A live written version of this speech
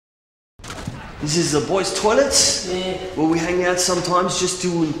This is the boys' toilets, Yeah. where we hang out sometimes just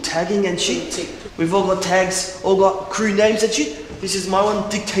doing tagging and shit. We've all got tags, all got crew names and shit. This is my one,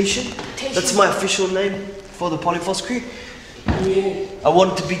 Dicktation. That's my official name for the Polyforce crew. Yeah. I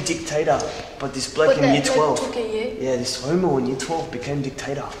wanted to be dictator, but this bloke in year 12. Took it, Yeah, this homo in year 12 became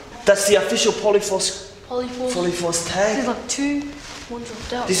dictator. That's the official Polyforce Polyforce. tag. There's like two. One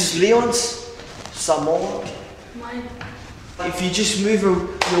dropped out. This is Leon's, Samoa. Mine. If you just move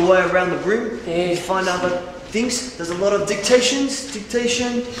your way around the room, Yeah. you find other things. There's a lot of dictation,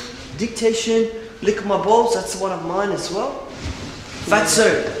 lick my balls, that's one of mine as well.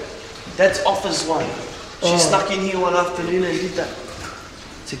 Fatso, that's Offa's one. She snuck in here one afternoon and did that.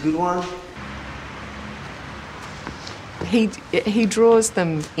 It's a good one. He draws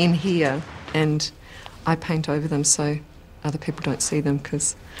them in here and I paint over them so other people don't see them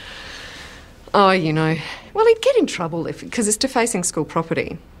because, well, he'd get in trouble because it's defacing school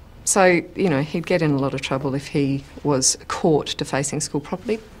property. So, he'd get in a lot of trouble if he was caught defacing school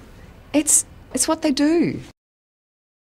property. It's what they do.